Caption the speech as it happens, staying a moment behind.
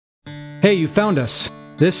Hey, you found us.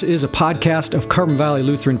 This is a podcast of Carbon Valley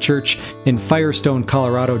Lutheran Church in Firestone,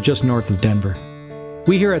 Colorado, just north of Denver.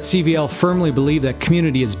 We here at CVL firmly believe that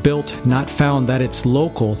community is built, not found, that it's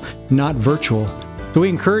local, not virtual. So we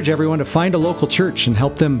encourage everyone to find a local church and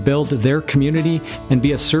help them build their community and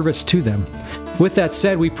be a service to them. With that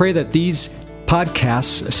said, we pray that these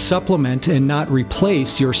podcasts supplement and not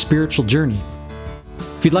replace your spiritual journey.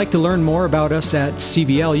 If you'd like to learn more about us at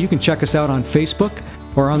CVL, you can check us out on Facebook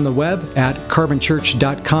or on the web at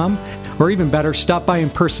carbonchurch.com, or even better, stop by in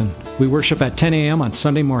person. We worship at 10 a.m. on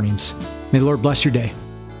Sunday mornings. May the Lord bless your day.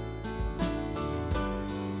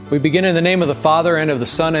 We begin in the name of the Father, and of the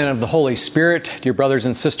Son, and of the Holy Spirit. Dear brothers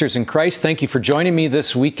and sisters in Christ, thank you for joining me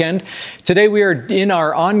this weekend. Today we are in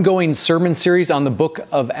our ongoing sermon series on the book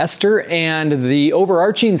of Esther, and the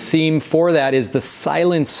overarching theme for that is the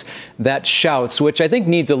silence that shouts, which I think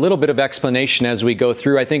needs a little bit of explanation as we go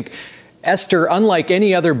through. I think Esther, unlike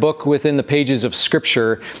any other book within the pages of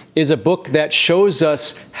Scripture, is a book that shows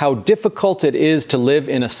us how difficult it is to live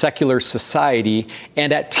in a secular society,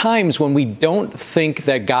 and at times when we don't think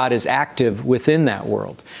that God is active within that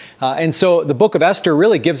world. And so the book of Esther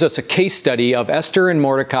really gives us a case study of Esther and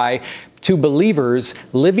Mordecai, two believers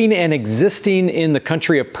living and existing in the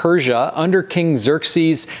country of Persia under King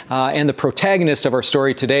Xerxes and the protagonist of our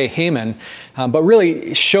story today, Haman, but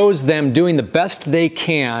really shows them doing the best they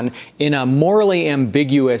can in a morally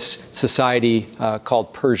ambiguous society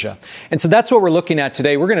called Persia. And so that's what we're looking at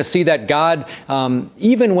today. We're going to see that God,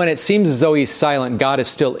 even when it seems as though He's silent, God is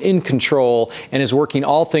still in control and is working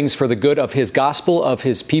all things for the good of His gospel, of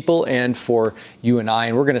His people, and for you and I.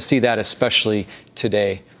 And we're going to see that especially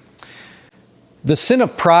today. The sin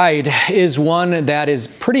of pride is one that is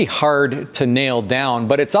pretty hard to nail down,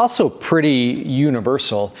 but it's also pretty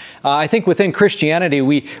universal. I think within Christianity,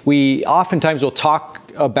 we oftentimes will talk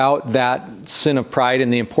about that sin of pride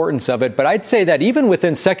and the importance of it, but I'd say that even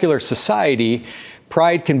within secular society,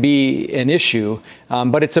 pride can be an issue,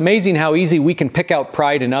 but it's amazing how easy we can pick out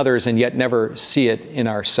pride in others and yet never see it in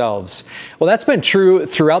ourselves. Well, that's been true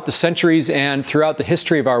throughout the centuries and throughout the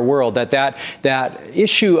history of our world, that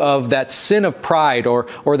issue of that sin of pride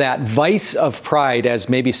or that vice of pride, as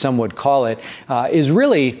maybe some would call it, is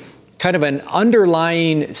really kind of an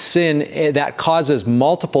underlying sin that causes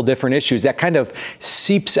multiple different issues, that kind of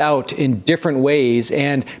seeps out in different ways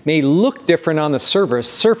and may look different on the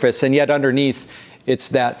surface, and yet underneath it's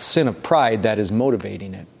that sin of pride that is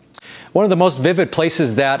motivating it. One of the most vivid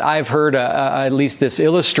places that I've heard, at least this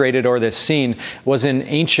illustrated or this seen, was in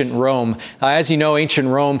ancient Rome. As you know, ancient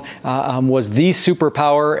Rome was the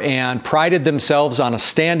superpower and prided themselves on a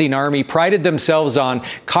standing army, prided themselves on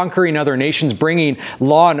conquering other nations, bringing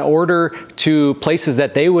law and order to places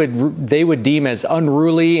that they would deem as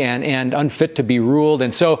unruly and unfit to be ruled.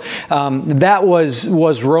 And so that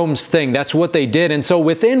was Rome's thing. That's what they did. And so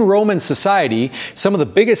within Roman society, some of the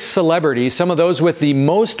biggest celebrities, some of those with the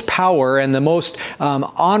most power and the most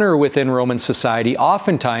honor within Roman society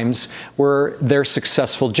oftentimes were their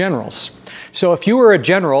successful generals. So if you were a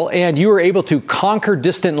general and you were able to conquer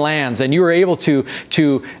distant lands and you were able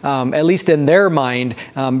to at least in their mind,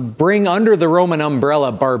 bring under the Roman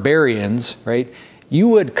umbrella barbarians, right? You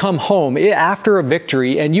would come home after a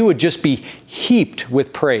victory and you would just be heaped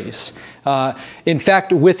with praise. In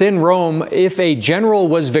fact, within Rome, if a general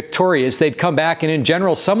was victorious, they'd come back, and in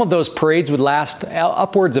general, some of those parades would last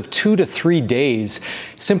upwards of 2 to 3 days,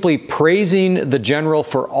 simply praising the general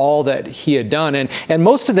for all that he had done. And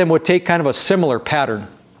most of them would take kind of a similar pattern.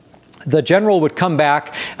 The general would come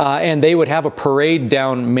back and they would have a parade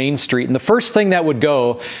down Main Street. And the first thing that would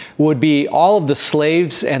go would be all of the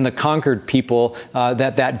slaves and the conquered people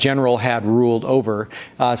that general had ruled over.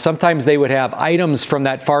 Sometimes they would have items from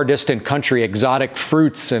that far distant country, exotic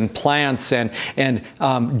fruits and plants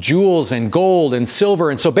and jewels and gold and silver.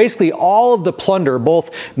 And so basically all of the plunder, both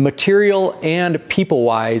material and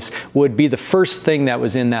people-wise, would be the first thing that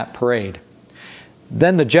was in that parade.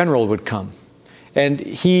 Then the general would come. And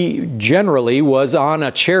he generally was on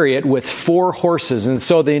a chariot with 4 horses. And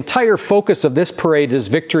so the entire focus of this parade, this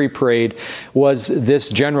victory parade, was this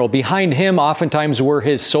general. Behind him oftentimes were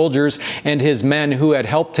his soldiers and his men who had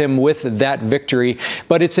helped him with that victory.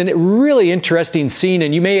 But it's a really interesting scene,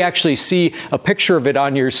 and you may actually see a picture of it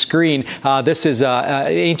on your screen. This is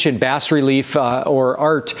ancient bas-relief or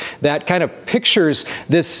art that kind of pictures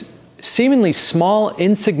this seemingly small,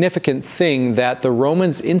 insignificant thing that the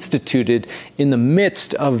Romans instituted in the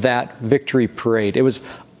midst of that victory parade. It was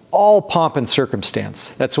all pomp and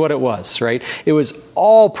circumstance. That's what it was, right? It was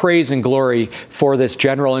all praise and glory for this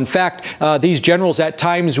general. In fact, these generals at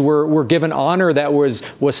times were given honor that was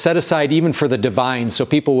set aside even for the divine. So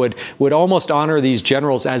people would almost honor these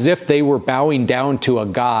generals as if they were bowing down to a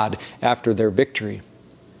god after their victory.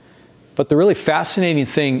 But the really fascinating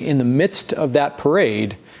thing in the midst of that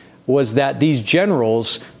parade was that these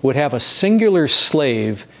generals would have a singular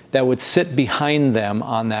slave that would sit behind them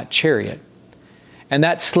on that chariot. And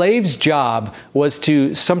that slave's job was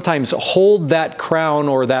to sometimes hold that crown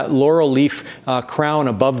or that laurel leaf crown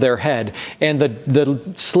above their head. And the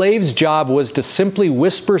slave's job was to simply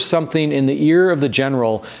whisper something in the ear of the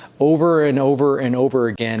general over and over and over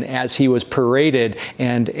again as he was paraded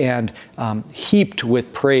and heaped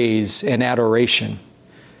with praise and adoration.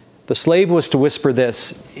 The slave was to whisper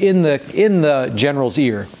this in the general's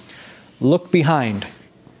ear: "Look behind.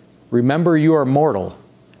 Remember you are mortal.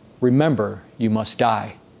 Remember you must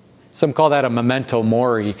die." Some call that a memento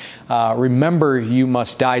mori. Remember you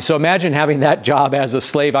must die. So imagine having that job as a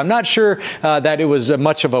slave. I'm not sure that it was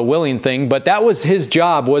much of a willing thing, but that was his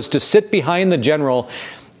job, was to sit behind the general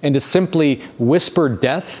and to simply whisper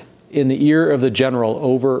death in the ear of the general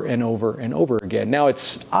over and over and over again. Now,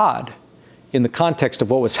 it's odd in the context of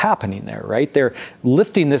what was happening there, right? They're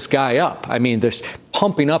lifting this guy up. I mean, they're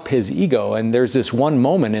pumping up his ego, and there's this one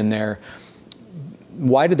moment in there.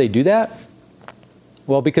 Why did they do that?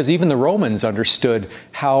 Well, because even the Romans understood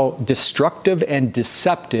how destructive and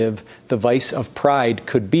deceptive the vice of pride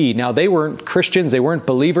could be. Now, they weren't Christians, they weren't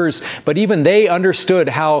believers, but even they understood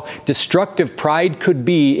how destructive pride could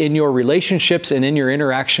be in your relationships and in your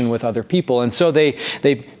interaction with other people. And so they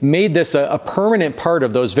made this a permanent part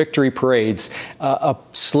of those victory parades, a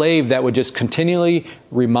slave that would just continually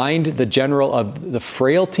remind the general of the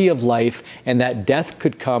frailty of life and that death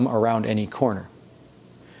could come around any corner.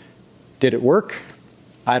 Did it work?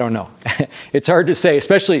 I don't know. It's hard to say,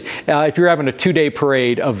 especially if you're having a 2-day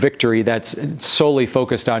parade of victory that's solely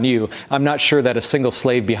focused on you. I'm not sure that a single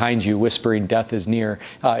slave behind you whispering death is near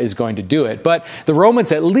is going to do it. But the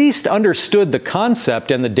Romans at least understood the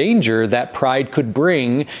concept and the danger that pride could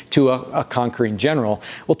bring to a conquering general.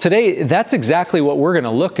 Well, today, that's exactly what we're going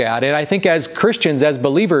to look at. And I think as Christians, as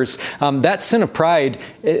believers, that sin of pride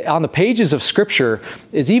on the pages of Scripture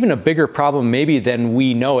is even a bigger problem maybe than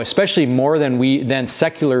we know, especially more than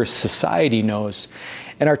secular society knows.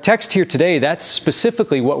 And our text here today, that's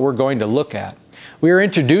specifically what we're going to look at. We are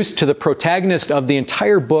introduced to the protagonist of the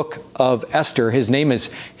entire book of Esther. His name is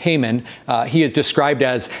Haman. He is described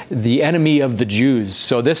as the enemy of the Jews.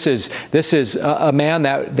 So this is a man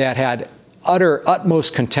that had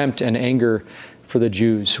utmost contempt and anger for the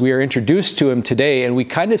Jews. We are introduced to him today, and we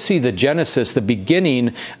kind of see the genesis, the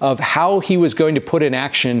beginning of how he was going to put in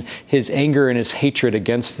action his anger and his hatred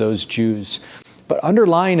against those Jews. But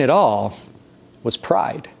underlying it all was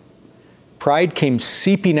pride. Pride came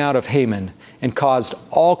seeping out of Haman and caused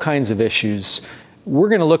all kinds of issues. We're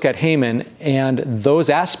going to look at Haman and those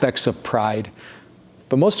aspects of pride.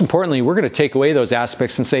 But most importantly, we're going to take away those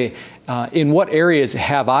aspects and say, in what areas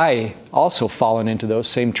have I also fallen into those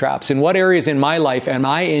same traps? In what areas in my life am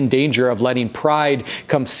I in danger of letting pride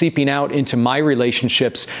come seeping out into my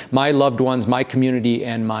relationships, my loved ones, my community,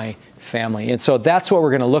 and my family? And so that's what we're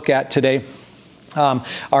going to look at today.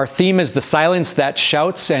 Our theme is the silence that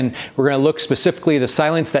shouts, and we're going to look specifically the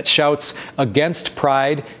silence that shouts against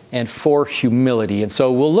pride and for humility. And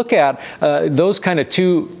so we'll look at those kind of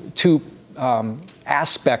two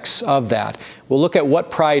aspects of that. We'll look at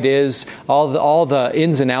what pride is, all the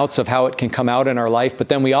ins and outs of how it can come out in our life, but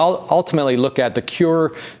then we ultimately look at the cure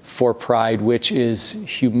for pride, which is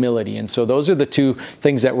humility. And so those are the two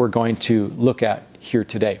things that we're going to look at here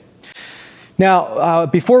today. Now,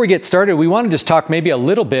 before we get started, we want to just talk maybe a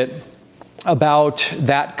little bit about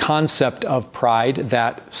that concept of pride,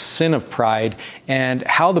 that sin of pride, and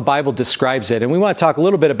how the Bible describes it. And we want to talk a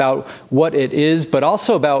little bit about what it is, but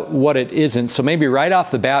also about what it isn't. So maybe right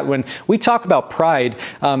off the bat, when we talk about pride,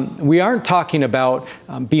 we aren't talking about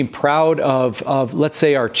being proud of, let's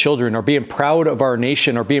say, our children, or being proud of our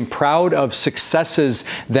nation, or being proud of successes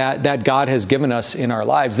that God has given us in our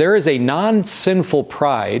lives. There is a non-sinful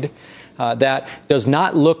pride that does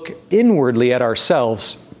not look inwardly at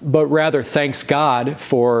ourselves, but rather thanks God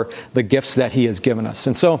for the gifts that He has given us.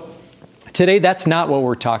 And so today, that's not what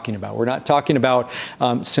we're talking about. We're not talking about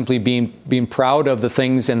simply being proud of the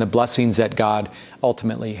things and the blessings that God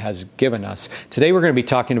ultimately has given us. Today, we're going to be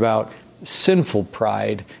talking about sinful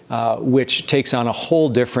pride, which takes on a whole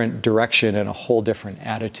different direction and a whole different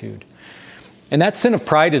attitude. And that sin of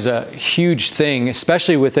pride is a huge thing,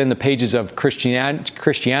 especially within the pages of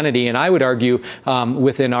Christianity, and I would argue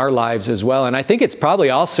within our lives as well. And I think it's probably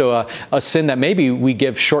also a sin that maybe we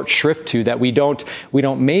give short shrift to, that we don't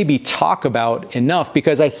maybe talk about enough,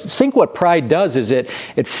 because I think what pride does is it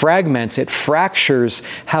fragments, it fractures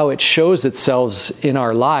how it shows itself in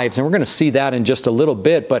our lives. And we're going to see that in just a little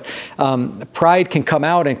bit. But pride can come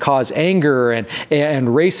out and cause anger and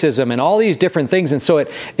racism and all these different things. And so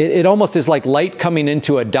it almost is like light coming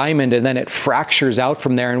into a diamond, and then it fractures out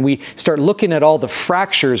from there. And we start looking at all the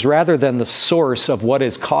fractures rather than the source of what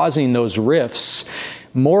is causing those rifts.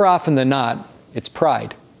 More often than not, it's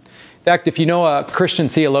pride. In fact, if you know a Christian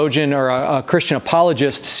theologian or a Christian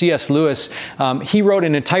apologist, C.S. Lewis, he wrote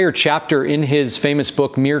an entire chapter in his famous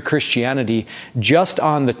book, Mere Christianity, just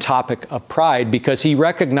on the topic of pride, because he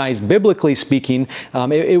recognized, biblically speaking,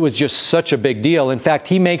 it was just such a big deal. In fact,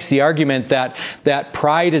 he makes the argument that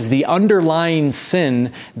pride is the underlying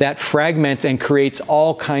sin that fragments and creates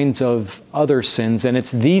all kinds of other sins, and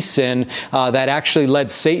it's the sin that actually led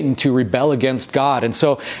Satan to rebel against God. And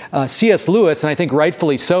so C.S. Lewis, and I think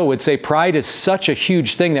rightfully so, would say pride is such a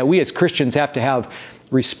huge thing that we as Christians have to have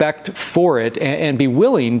respect for it and be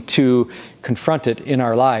willing to confront it in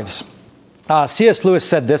our lives. C.S. Lewis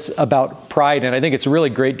said this about pride, and I think it's a really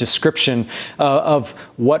great description of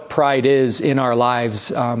what pride is in our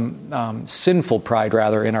lives, sinful pride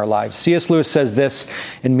rather in our lives. C.S. Lewis says this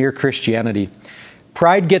in Mere Christianity: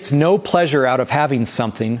 "Pride gets no pleasure out of having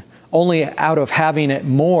something, only out of having it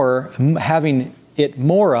more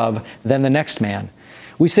of than the next man.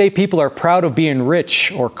 We say people are proud of being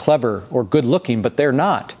rich or clever or good looking, but they're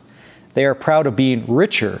not. They are proud of being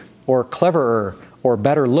richer or cleverer or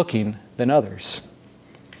better looking than others."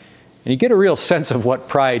 And you get a real sense of what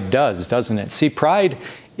pride does, doesn't it? See, pride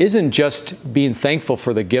isn't just being thankful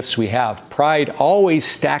for the gifts we have. Pride always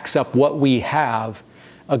stacks up what we have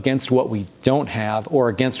against what we don't have, or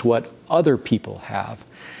against what other people have.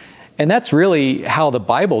 And that's really how the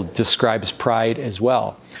Bible describes pride as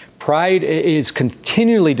well. Pride is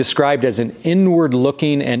continually described as an inward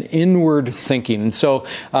looking and inward thinking. And so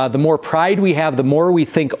the more pride we have, the more we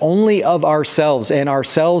think only of ourselves, and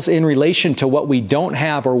ourselves in relation to what we don't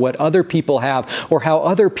have or what other people have or how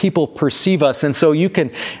other people perceive us. And so you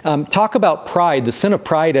can talk about pride, the sin of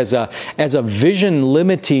pride, as a vision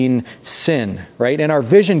limiting sin, right? And our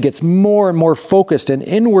vision gets more and more focused and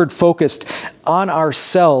inward focused on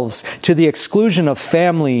ourselves, to the exclusion of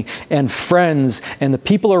family and friends and the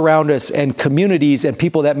people around us and communities and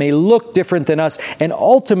people that may look different than us. And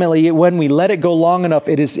ultimately, when we let it go long enough,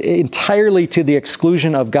 it is entirely to the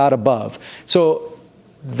exclusion of God above. So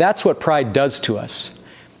that's what pride does to us.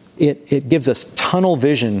 It gives us tunnel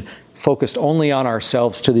vision, focused only on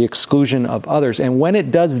ourselves to the exclusion of others. And when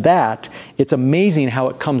it does that, it's amazing how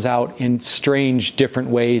it comes out in strange different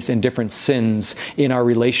ways and different sins in our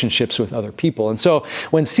relationships with other people. And so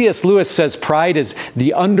when C.S. Lewis says pride is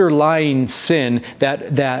the underlying sin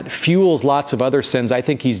that fuels lots of other sins, I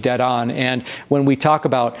think he's dead on. And when we talk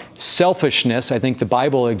about selfishness, I think the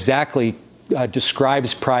Bible exactly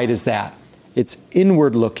describes pride as that. It's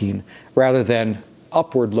inward looking rather than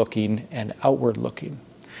upward looking and outward looking.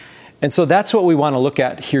 And so that's what we want to look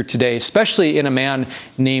at here today, especially in a man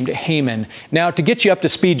named Haman. Now, to get you up to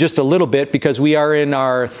speed just a little bit, because we are in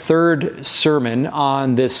our third sermon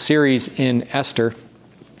on this series in Esther,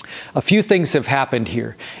 a few things have happened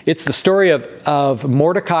here. It's the story of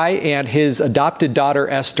Mordecai and his adopted daughter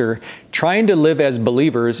Esther trying to live as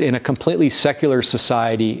believers in a completely secular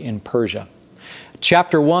society in Persia.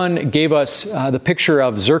 Chapter 1 gave us the picture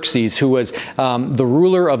of Xerxes, who was the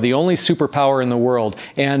ruler of the only superpower in the world,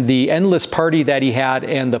 and the endless party that he had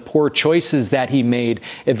and the poor choices that he made,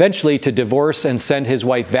 eventually to divorce and send his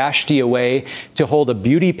wife Vashti away to hold a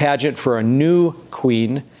beauty pageant for a new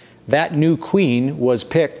queen. That new queen was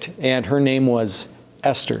picked, and her name was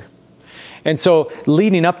Esther. And so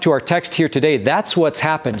leading up to our text here today, that's what's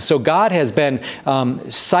happened. So God has been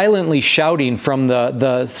silently shouting from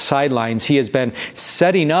the sidelines. He has been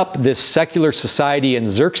setting up this secular society and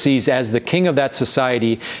Xerxes as the king of that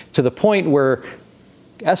society, to the point where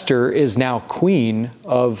Esther is now queen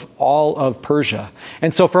of all of Persia.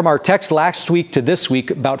 And so from our text last week to this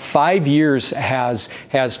week, about 5 years has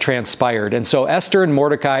transpired. And so Esther and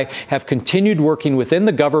Mordecai have continued working within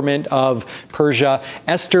the government of Persia.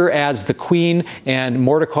 Esther as the queen, and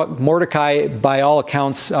Mordecai, by all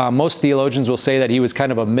accounts, most theologians will say that he was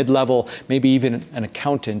kind of a mid-level, maybe even an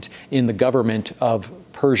accountant in the government of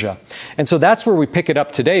Persia. And so that's where we pick it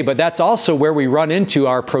up today, but that's also where we run into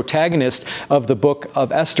our protagonist of the book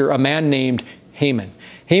of Esther, a man named Haman.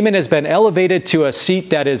 Haman has been elevated to a seat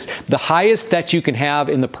that is the highest that you can have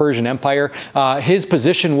in the Persian Empire. His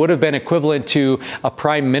position would have been equivalent to a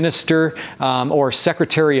prime minister or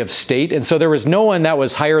secretary of state. And so there was no one that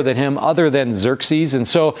was higher than him other than Xerxes. And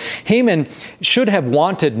so Haman should have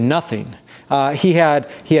wanted nothing. He had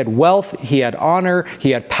wealth, he had honor, he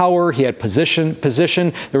had power, he had position.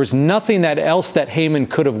 There was nothing else that Haman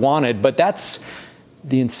could have wanted. But that's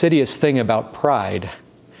the insidious thing about pride.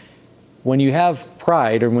 When you have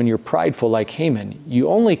pride, or when you're prideful like Haman, you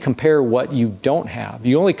only compare what you don't have.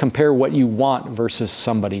 You only compare what you want versus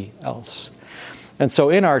somebody else. And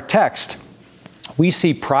so in our text, we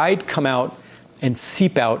see pride come out and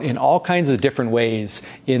seep out in all kinds of different ways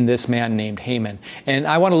in this man named Haman. And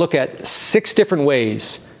I want to look at 6 different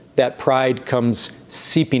ways that pride comes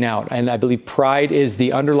seeping out. And I believe pride is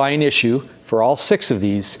the underlying issue for all 6 of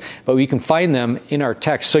these, but we can find them in our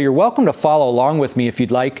text. So you're welcome to follow along with me if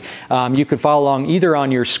you'd like. You can follow along either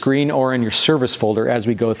on your screen or in your service folder as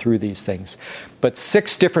we go through these things. But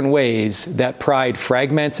 6 different ways that pride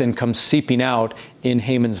fragments and comes seeping out in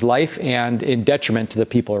Haman's life and in detriment to the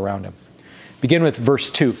people around him. Begin with verse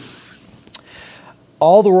 2.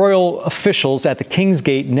 All the royal officials at the king's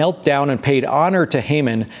gate knelt down and paid honor to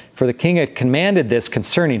Haman, for the king had commanded this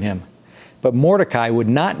concerning him. But Mordecai would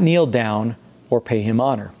not kneel down or pay him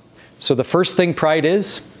honor. So the first thing pride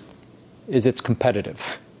is it's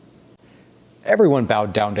competitive. Everyone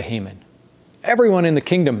bowed down to Haman. Everyone in the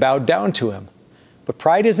kingdom bowed down to him. But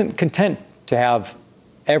pride isn't content to have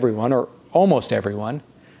everyone, or almost everyone.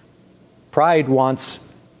 Pride wants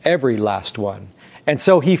every last one. And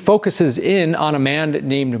so he focuses in on a man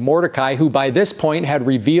named Mordecai, who by this point had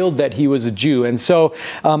revealed that he was a Jew. And so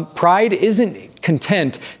pride isn't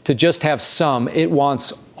content to just have some. It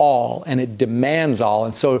wants all, and it demands all.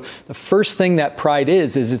 And so the first thing that pride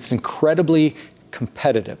is it's incredibly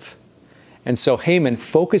competitive. And so Haman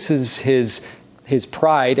focuses his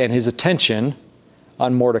pride and his attention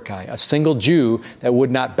on Mordecai, a single Jew that would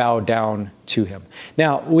not bow down to him.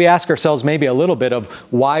 Now, we ask ourselves maybe a little bit of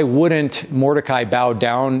why wouldn't Mordecai bow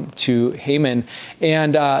down to Haman?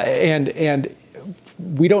 And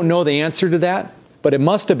we don't know the answer to that, but it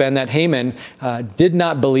must have been that Haman did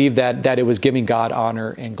not believe that it was giving God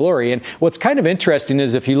honor and glory. And what's kind of interesting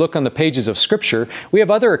is if you look on the pages of Scripture, we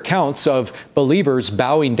have other accounts of believers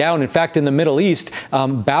bowing down. In fact, in the Middle East,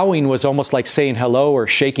 bowing was almost like saying hello or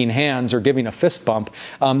shaking hands or giving a fist bump.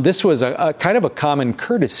 This was a kind of a common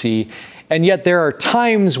courtesy. And yet there are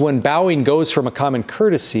times when bowing goes from a common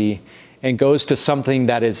courtesy and goes to something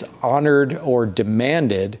that is honored or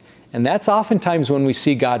demanded. And that's oftentimes when we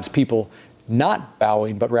see God's people not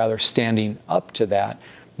bowing, but rather standing up to that.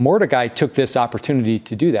 Mordecai took this opportunity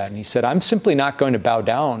to do that. And he said, I'm simply not going to bow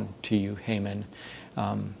down to you, Haman.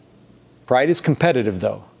 Pride is competitive,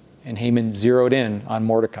 though. And Haman zeroed in on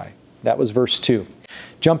Mordecai. That was verse 2.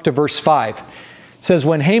 Jump to verse 5. It says,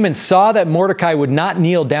 when Haman saw that Mordecai would not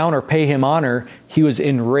kneel down or pay him honor, he was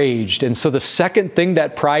enraged. And so the second thing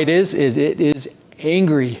that pride is it is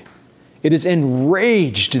angry. It is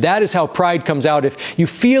enraged. That is how pride comes out. If you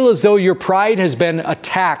feel as though your pride has been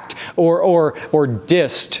attacked or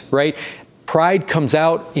dissed, right? Pride comes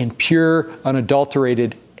out in pure,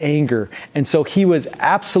 unadulterated anger. And so he was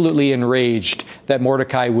absolutely enraged that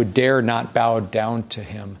Mordecai would dare not bow down to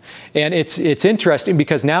him. And it's interesting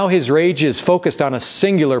because now his rage is focused on a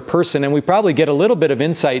singular person, and we probably get a little bit of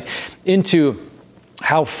insight into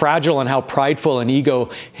how fragile and how prideful an ego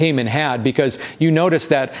Haman had, because you notice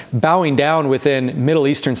that bowing down within Middle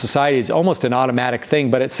Eastern society is almost an automatic thing,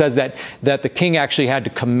 but it says that the king actually had to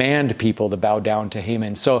command people to bow down to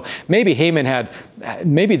Haman. So maybe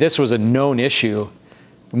maybe this was a known issue.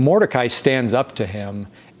 Mordecai stands up to him,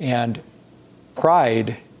 and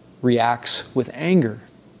pride reacts with anger,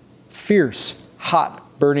 fierce,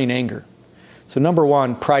 hot, burning anger. So number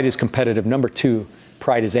 1, pride is competitive. Number 2,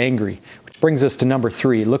 pride is angry. Brings us to number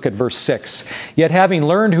 3. Look at verse 6. Yet having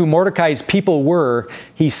learned who Mordecai's people were,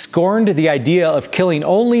 he scorned the idea of killing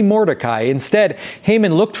only Mordecai. Instead,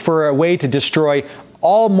 Haman looked for a way to destroy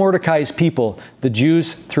all Mordecai's people, the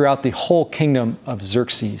Jews throughout the whole kingdom of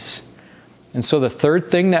Xerxes. And so the third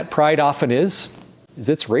thing that pride often is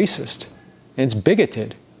it's racist and it's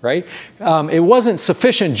bigoted. Right? It wasn't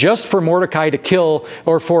sufficient just for Mordecai to kill,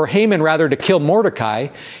 or for Haman rather to kill Mordecai.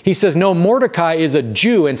 He says, no, Mordecai is a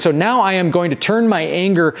Jew, and so now I am going to turn my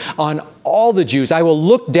anger on all the Jews. I will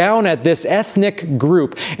look down at this ethnic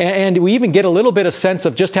group. And we even get a little bit of sense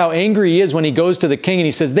of just how angry he is when he goes to the king and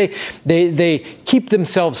he says they keep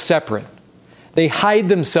themselves separate. They hide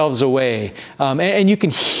themselves away. And you can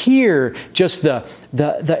hear just the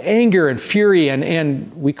the anger and fury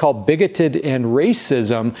and we call bigoted and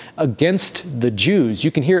racism against the Jews.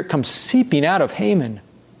 You can hear it come seeping out of Haman.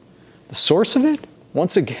 The source of it,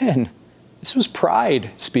 once again, this was pride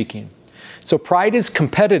speaking. So pride is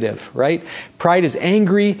competitive, right? Pride is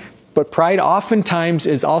angry, but pride oftentimes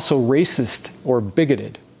is also racist or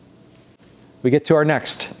bigoted. We get to our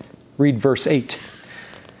next. Read verse 8.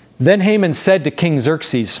 Then Haman said to King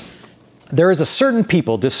Xerxes, "There is a certain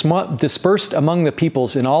people dispersed among the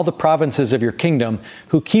peoples in all the provinces of your kingdom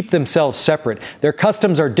who keep themselves separate. Their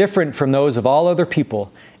customs are different from those of all other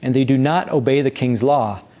people, and they do not obey the king's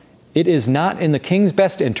law. It is not in the king's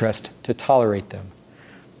best interest to tolerate them."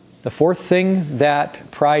 The fourth thing that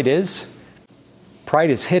pride is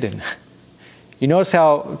hidden. You notice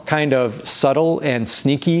how kind of subtle and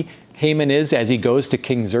sneaky Haman is as he goes to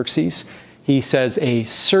King Xerxes? He says, "a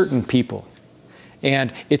certain people."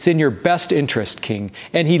 And it's in your best interest, king.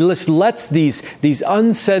 And he lets these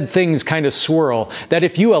unsaid things kind of swirl, that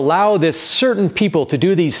if you allow this certain people to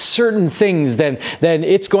do these certain things, then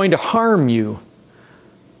it's going to harm you.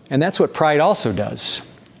 And that's what pride also does.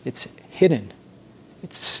 It's hidden.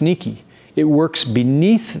 It's sneaky. It works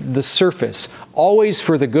beneath the surface, always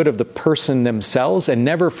for the good of the person themselves and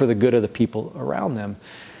never for the good of the people around them.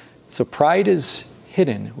 So pride is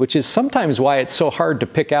hidden, which is sometimes why it's so hard to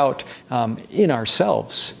pick out in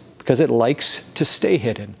ourselves, because it likes to stay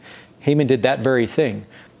hidden. Haman did that very thing.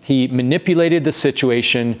 He manipulated the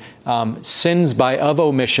situation, sins of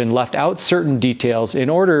omission, left out certain details in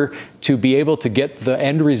order to be able to get the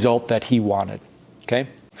end result that he wanted. Okay?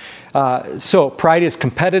 So pride is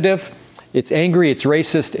competitive, it's angry, it's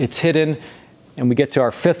racist, it's hidden. And we get to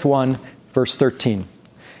our fifth one, verse 13.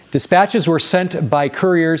 Dispatches were sent by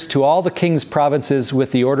couriers to all the king's provinces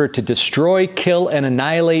with the order to destroy, kill, and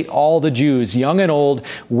annihilate all the Jews, young and old,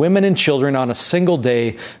 women and children, on a single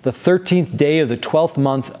day, the 13th day of the 12th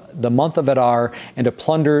month, the month of Adar, and to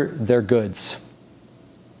plunder their goods.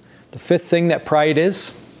 The fifth thing that pride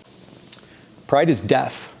is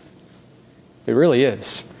death. It really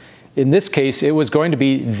is. In this case, it was going to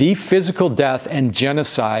be the physical death and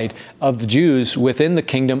genocide of the Jews within the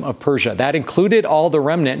kingdom of Persia. That included all the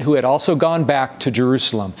remnant who had also gone back to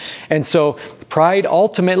Jerusalem. And so pride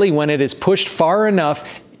ultimately, when it is pushed far enough,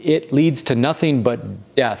 it leads to nothing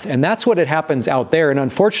but death. And that's what it happens out there. And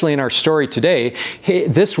unfortunately, in our story today,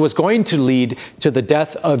 this was going to lead to the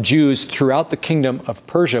death of Jews throughout the kingdom of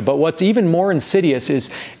Persia. But what's even more insidious is,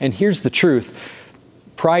 and here's the truth,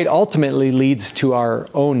 pride ultimately leads to our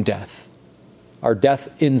own death, our death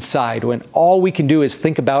inside. When all we can do is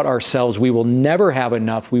think about ourselves, we will never have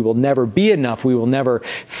enough, we will never be enough, we will never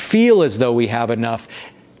feel as though we have enough.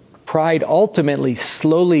 Pride ultimately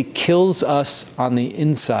slowly kills us on the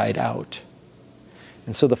inside out.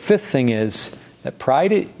 And so the fifth thing is that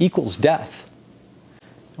pride equals death.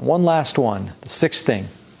 And one last one, the sixth thing,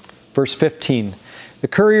 verse 15. The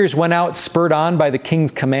couriers went out, spurred on by the king's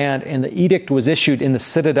command, and the edict was issued in the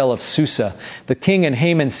citadel of Susa. The king and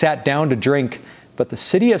Haman sat down to drink, but the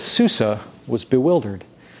city of Susa was bewildered.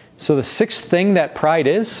 So the sixth thing that pride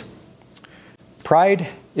is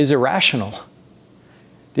irrational.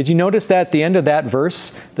 Did you notice that at the end of that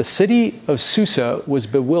verse? The city of Susa was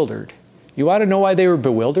bewildered. You want to know why they were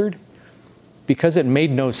bewildered? Because it made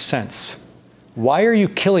no sense. Why are you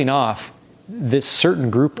killing off this certain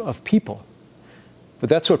group of people? But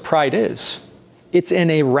that's what pride is. It's an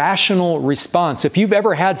irrational response. If you've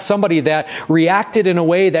ever had somebody that reacted in a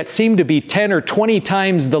way that seemed to be 10 or 20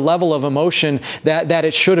 times the level of emotion that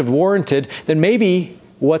it should have warranted, then maybe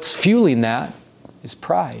what's fueling that is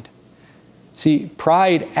pride. See,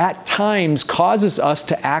 pride at times causes us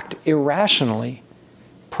to act irrationally.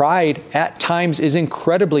 Pride at times is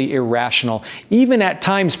incredibly irrational. Even at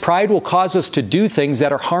times, pride will cause us to do things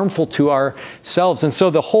that are harmful to ourselves. And so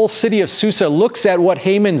the whole city of Susa looks at what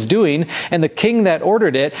Haman's doing and the king that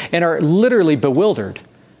ordered it and are literally bewildered.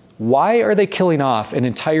 Why are they killing off an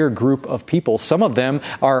entire group of people? Some of them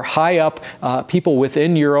are high up people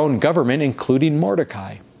within your own government, including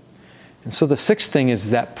Mordecai. And so the sixth thing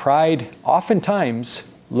is that pride oftentimes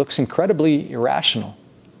looks incredibly irrational.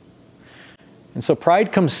 And so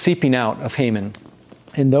pride comes seeping out of Haman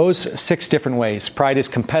in those 6 different ways. Pride is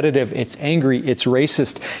competitive, it's angry, it's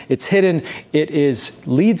racist, it's hidden,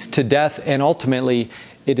 leads to death, and ultimately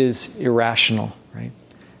it is irrational, right?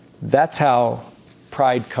 That's how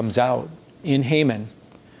pride comes out in Haman,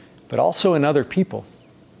 but also in other people.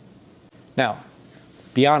 Now,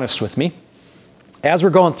 be honest with me. As we're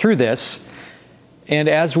going through this, and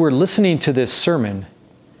as we're listening to this sermon,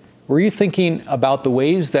 were you thinking about the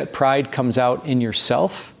ways that pride comes out in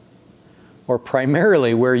yourself, or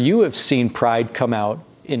primarily where you have seen pride come out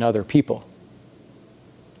in other people?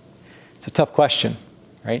 It's a tough question,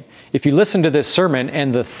 right? If you listen to this sermon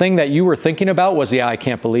and the thing that you were thinking about was, I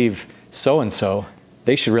can't believe so-and-so,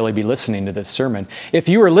 they should really be listening to this sermon. If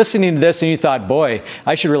you were listening to this and you thought, boy,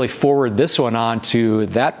 I should really forward this one on to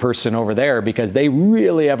that person over there because they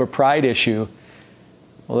really have a pride issue,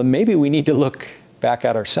 well, then maybe we need to look back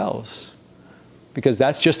at ourselves, because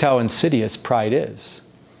that's just how insidious pride is.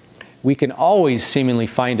 We can always seemingly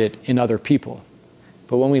find it in other people.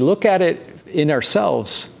 But when we look at it in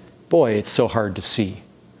ourselves, boy, it's so hard to see.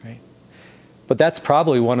 But that's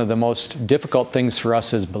probably one of the most difficult things for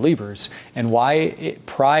us as believers, and why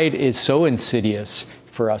pride is so insidious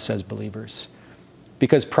for us as believers.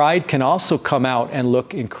 Because pride can also come out and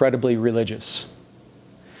look incredibly religious.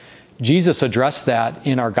 Jesus addressed that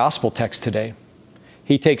in our gospel text today.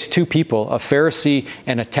 He takes two people, a Pharisee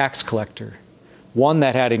and a tax collector. One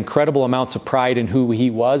that had incredible amounts of pride in who he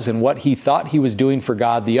was and what he thought he was doing for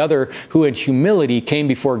God. The other who in humility came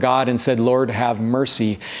before God and said, Lord, have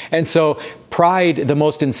mercy. And so pride, the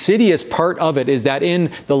most insidious part of it is that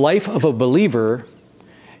in the life of a believer,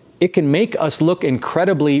 it can make us look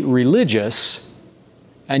incredibly religious,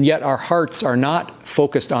 and yet our hearts are not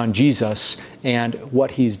focused on Jesus and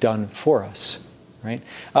what he's done for us. Right?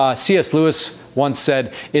 C.S. Lewis once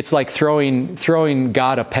said, it's like throwing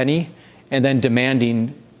God a penny and then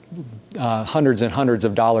demanding hundreds and hundreds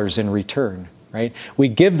of dollars in return, right? We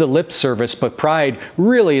give the lip service, but pride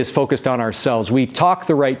really is focused on ourselves. We talk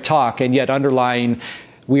the right talk, and yet underlying,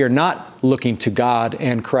 we are not looking to God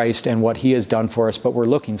and Christ and what he has done for us, but we're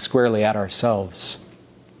looking squarely at ourselves.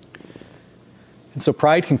 And so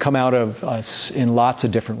pride can come out of us in lots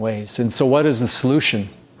of different ways. And so what is the solution?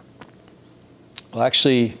 Well,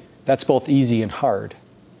 actually, that's both easy and hard.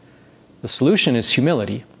 The solution is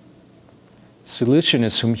humility. Solution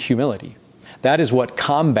is humility. That is what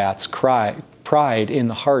combats pride in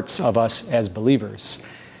the hearts of us as believers.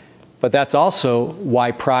 But that's also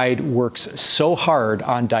why pride works so hard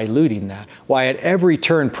on diluting that. Why at every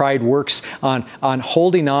turn pride works on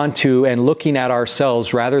holding on to and looking at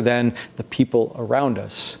ourselves rather than the people around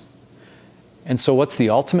us. And so what's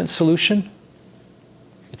the ultimate solution?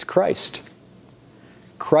 It's Christ.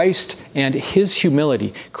 Christ and his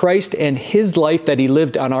humility, Christ and his life that he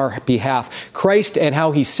lived on our behalf, Christ and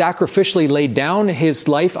how he sacrificially laid down his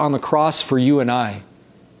life on the cross for you and I.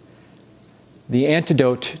 The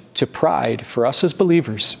antidote to pride for us as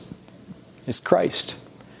believers is Christ,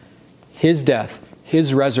 his death,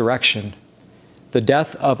 his resurrection, the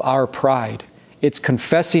death of our pride. It's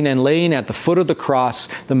confessing and laying at the foot of the cross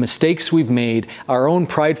the mistakes we've made, our own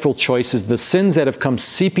prideful choices, the sins that have come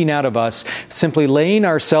seeping out of us, simply laying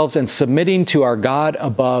ourselves and submitting to our God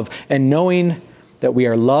above and knowing that we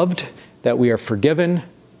are loved, that we are forgiven,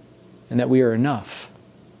 and that we are enough.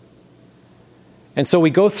 And so we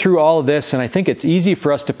go through all of this, and I think it's easy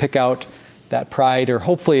for us to pick out that pride, or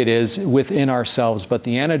hopefully it is, within ourselves. But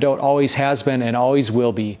the antidote always has been and always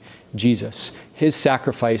will be Jesus, his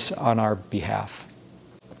sacrifice on our behalf.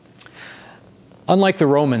 Unlike the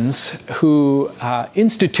Romans, who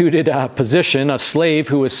instituted a position, a slave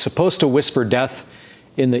who was supposed to whisper death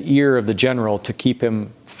in the ear of the general to keep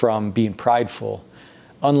him from being prideful,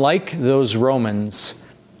 unlike those Romans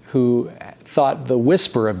who thought the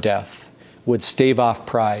whisper of death would stave off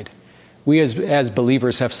pride, we as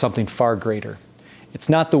believers have something far greater. It's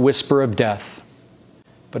not the whisper of death,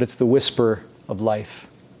 but it's the whisper of life.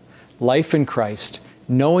 Life in Christ,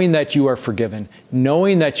 knowing that you are forgiven,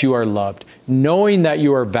 knowing that you are loved, knowing that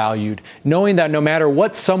you are valued, knowing that no matter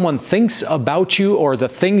what someone thinks about you or the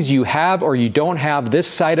things you have or you don't have this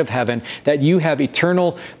side of heaven, that you have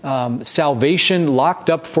eternal salvation locked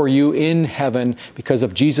up for you in heaven because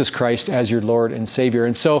of Jesus Christ as your Lord and Savior.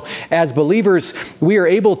 And so as believers, we are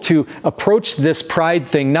able to approach this pride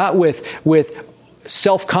thing not with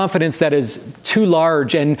self-confidence that is too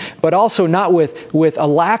large, but also not with a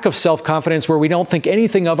lack of self-confidence where we don't think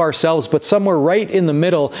anything of ourselves, but somewhere right in the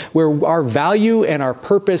middle where our value and our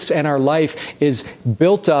purpose and our life is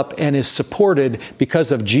built up and is supported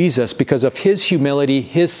because of Jesus, because of his humility,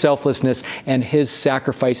 his selflessness, and his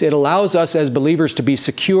sacrifice. It allows us as believers to be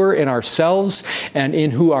secure in ourselves and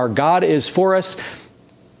in who our God is for us,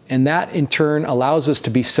 and that in turn allows us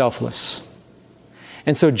to be selfless.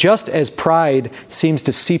 And so just as pride seems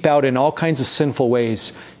to seep out in all kinds of sinful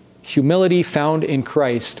ways, humility found in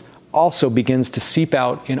Christ also begins to seep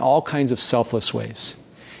out in all kinds of selfless ways.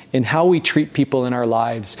 In how we treat people in our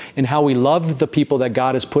lives, in how we love the people that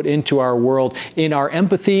God has put into our world, in our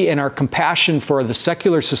empathy and our compassion for the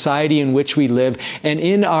secular society in which we live, and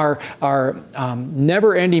in our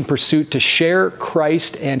never-ending pursuit to share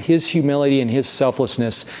Christ and his humility and his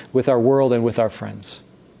selflessness with our world and with our friends.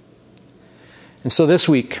 And so this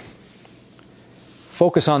week,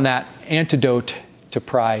 focus on that antidote to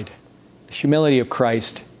pride, the humility of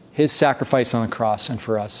Christ, His sacrifice on the cross and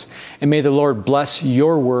for us. And may the Lord bless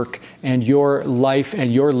your work and your life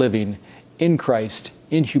and your living in Christ,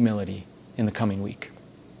 in humility, in the coming week.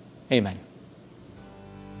 Amen.